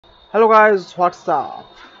Hello guys, what's up?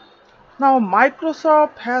 Now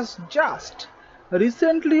Microsoft has just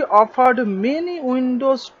recently offered many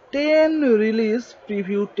Windows 10 release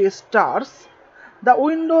preview testers the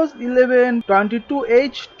Windows 11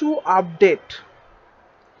 22H2 update.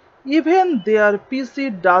 Even their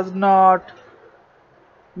PC does not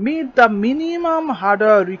meet the minimum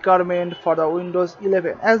hardware requirement for the Windows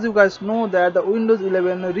 11. As you guys know that the Windows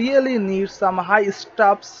 11 really needs some high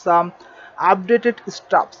stuff, some updated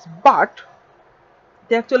stuffs, but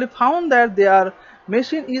they actually found that their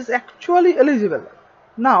machine is actually eligible.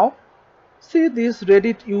 Now see this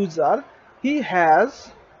Reddit user, he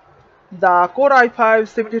has the Core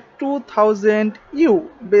i5-72000U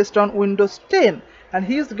based on Windows 10 and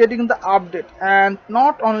he is getting the update. And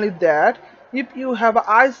not only that, if you have a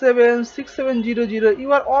i7-6700,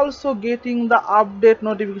 you are also getting the update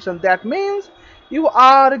notification. That means you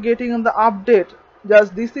are getting the update.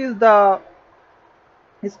 Just this is the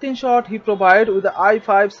screenshot he provided with the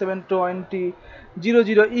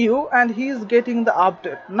i5-72000U and he is getting the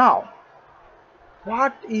update. Now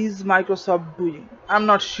what is Microsoft doing? I'm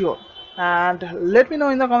not sure, and let me know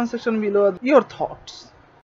in the comment section below your thoughts.